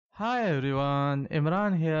Hi everyone,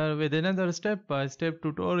 Imran here with another step-by-step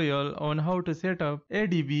tutorial on how to set up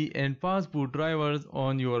ADB and Fastboot drivers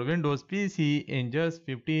on your Windows PC in just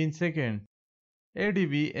 15 seconds.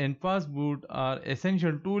 ADB and Fastboot are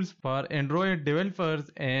essential tools for Android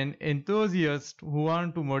developers and enthusiasts who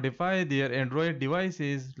want to modify their Android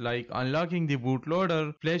devices, like unlocking the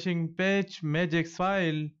bootloader, flashing patch magic's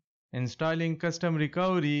file, installing custom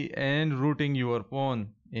recovery, and rooting your phone.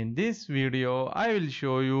 In this video, I will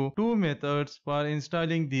show you two methods for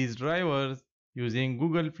installing these drivers using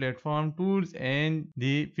Google Platform Tools and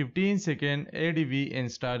the 15-second ADB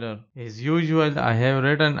installer. As usual, I have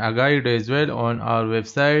written a guide as well on our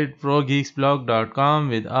website progeeksblog.com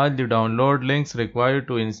with all the download links required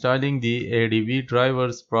to installing the ADB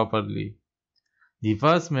drivers properly. The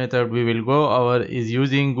first method we will go over is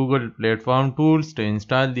using Google Platform Tools to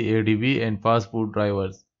install the ADB and Fastboot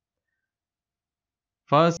drivers.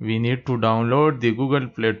 First, we need to download the Google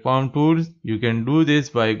Platform Tools. You can do this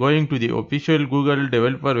by going to the official Google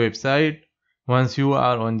developer website. Once you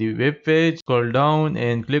are on the web page, scroll down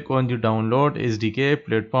and click on the Download SDK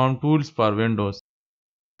Platform Tools for Windows.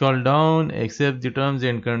 Scroll down, accept the terms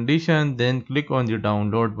and conditions, then click on the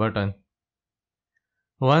Download button.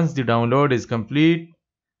 Once the download is complete,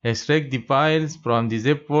 extract the files from the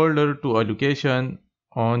zip folder to a location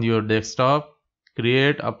on your desktop.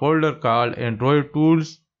 Create a folder called Android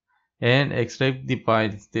Tools and extract the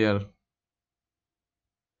files there.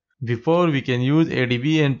 Before we can use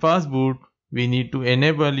ADB and Fastboot, we need to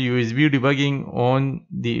enable USB debugging on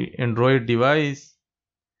the Android device.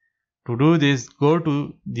 To do this, go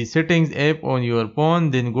to the Settings app on your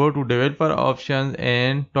phone, then go to Developer Options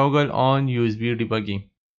and toggle on USB debugging.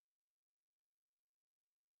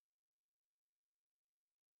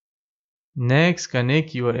 Next,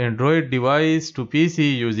 connect your Android device to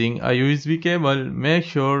PC using a USB cable. Make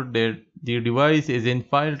sure that the device is in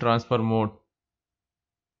file transfer mode.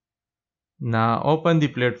 Now open the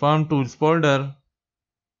Platform Tools folder.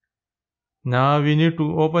 Now we need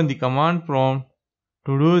to open the command prompt.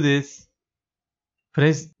 To do this,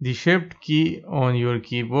 press the Shift key on your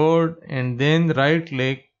keyboard and then right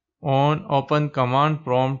click on Open Command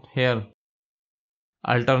Prompt here.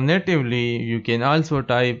 Alternatively, you can also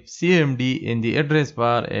type CMD in the address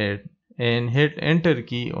bar and hit Enter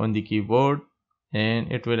key on the keyboard,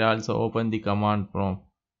 and it will also open the command prompt.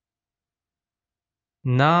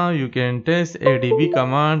 Now you can test ADB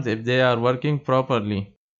commands if they are working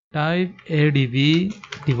properly. Type ADB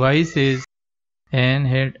devices and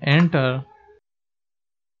hit Enter.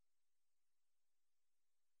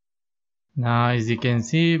 Now as you can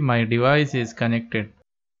see, my device is connected.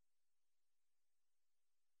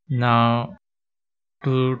 Now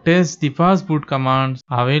to test the Fastboot commands,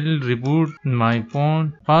 I will reboot my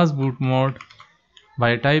phone Fastboot mode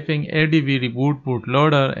by typing ADB reboot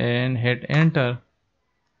bootloader and hit Enter.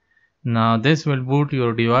 Now this will boot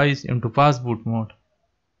your device into Fastboot mode.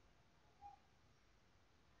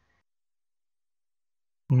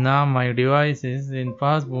 Now my device is in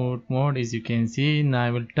Fastboot mode, as you can see. Now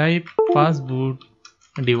I will type Fastboot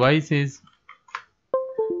devices,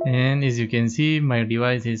 and as you can see, my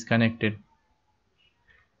device is connected.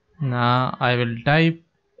 Now I will type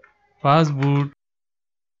Fastboot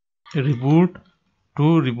reboot to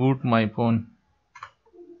reboot my phone.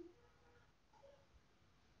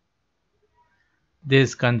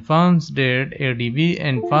 This confirms that ADB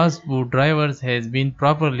and Fastboot drivers has been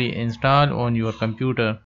properly installed on your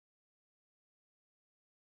computer.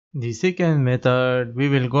 The second method we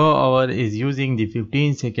will go over is using the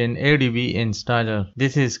 15-second ADB installer.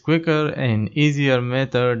 This is quicker and easier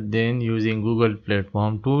method than using Google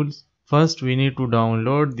Platform Tools. First, we need to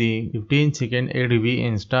download the 15-second ADB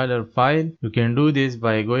installer file. You can do this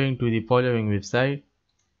by going to the following website.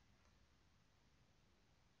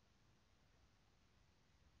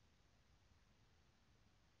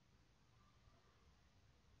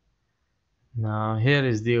 Now here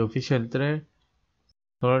is the official thread.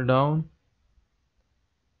 Scroll down.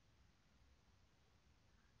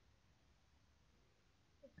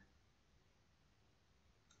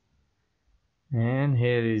 And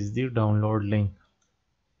here is the download link.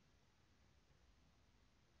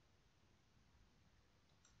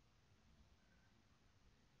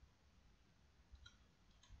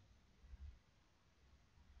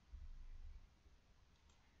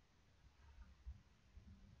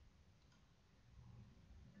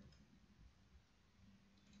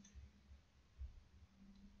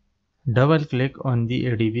 Double click on the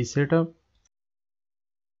ADB setup.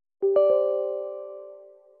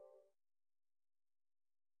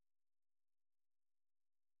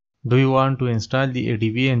 Do you want to install the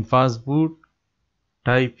ADB and Fastboot?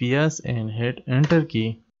 Type yes and hit Enter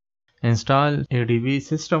key. Install ADB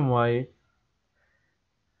system-wide.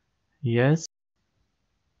 Yes.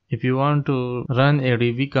 If you want to run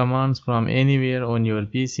ADB commands from anywhere on your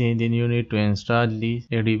PC, then you need to install the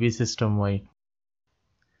ADB system-wide.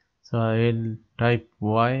 So I will type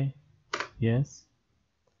Y. Yes.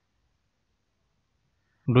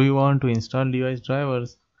 Do you want to install device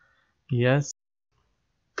drivers? Yes.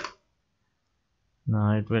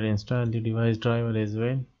 Now it will install the device driver as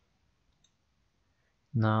well.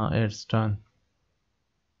 Now it's done.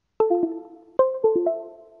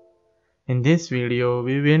 In this video,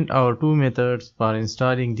 we went over two methods for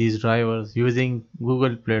installing these drivers using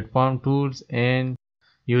Google Platform Tools and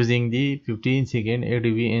using the 15-second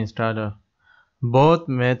ADB installer. Both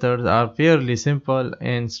methods are fairly simple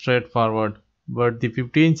and straightforward, but the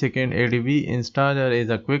 15-second ADB installer is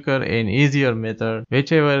a quicker and easier method.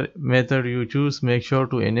 Whichever method you choose, make sure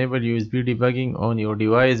to enable USB debugging on your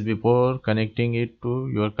device before connecting it to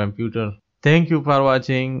your computer. Thank you for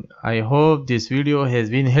watching. I hope this video has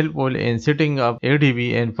been helpful in setting up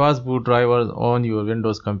ADB and Fastboot drivers on your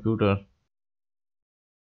Windows computer.